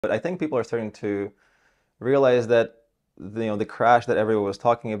But I think people are starting to realize that the crash that everyone was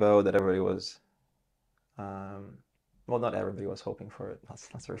talking about, that everybody was, um, well, not everybody was hoping for it. Let's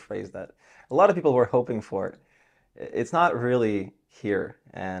rephrase that. A lot of people were hoping for it. It's not really here,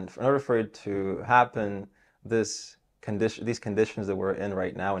 and in order for it to happen, these conditions that we're in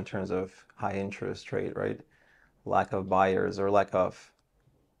right now, in terms of high interest rate, right, lack of buyers or lack of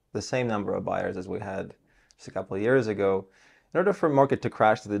the same number of buyers as we had just a couple of years ago, in order for a market to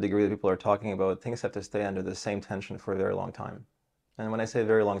crash to the degree that people are talking about, things have to stay under the same tension for a very long time. And when I say a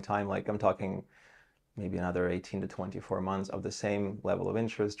very long time, like I'm talking maybe another 18 to 24 months of the same level of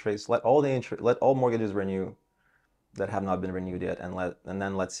interest rates. Let all mortgages renew that have not been renewed yet, and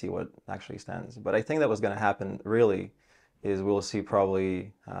then let's see what actually stands. But I think that what's going to happen really is we'll see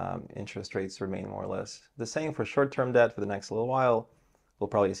probably interest rates remain more or less the same for short-term debt for the next little while. We'll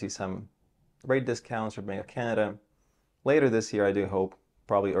probably see some rate discounts for Bank of Canada later this year. I do hope,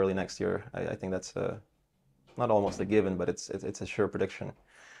 probably early next year. I think that's not almost a given, but it's a sure prediction.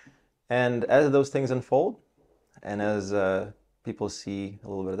 And as those things unfold, and as people see a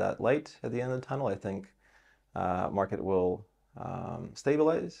little bit of that light at the end of the tunnel, I think market will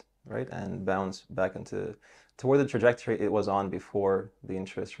stabilize, right, and bounce back into toward the trajectory it was on before the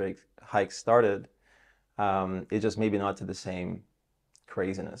interest rate hike started. It just maybe not to the same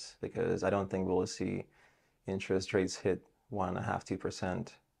craziness, because I don't think we'll see interest rates hit 1.5%, 2%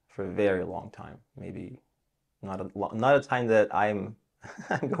 for a very long time. Maybe not a time that I'm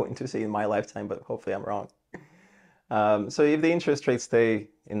going to see in my lifetime, but hopefully I'm wrong. So if the interest rates stay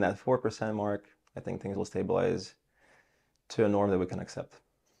in that 4% mark, I think things will stabilize to a norm that we can accept.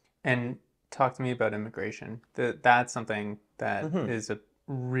 And talk to me about immigration. That's something that Hmm. is a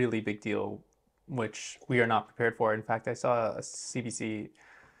really big deal, which we are not prepared for. In fact, I saw a CBC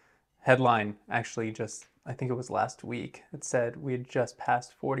headline actually just, I think it was last week. It said we had just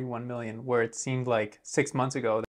passed 41 million, where it seemed like 6 months ago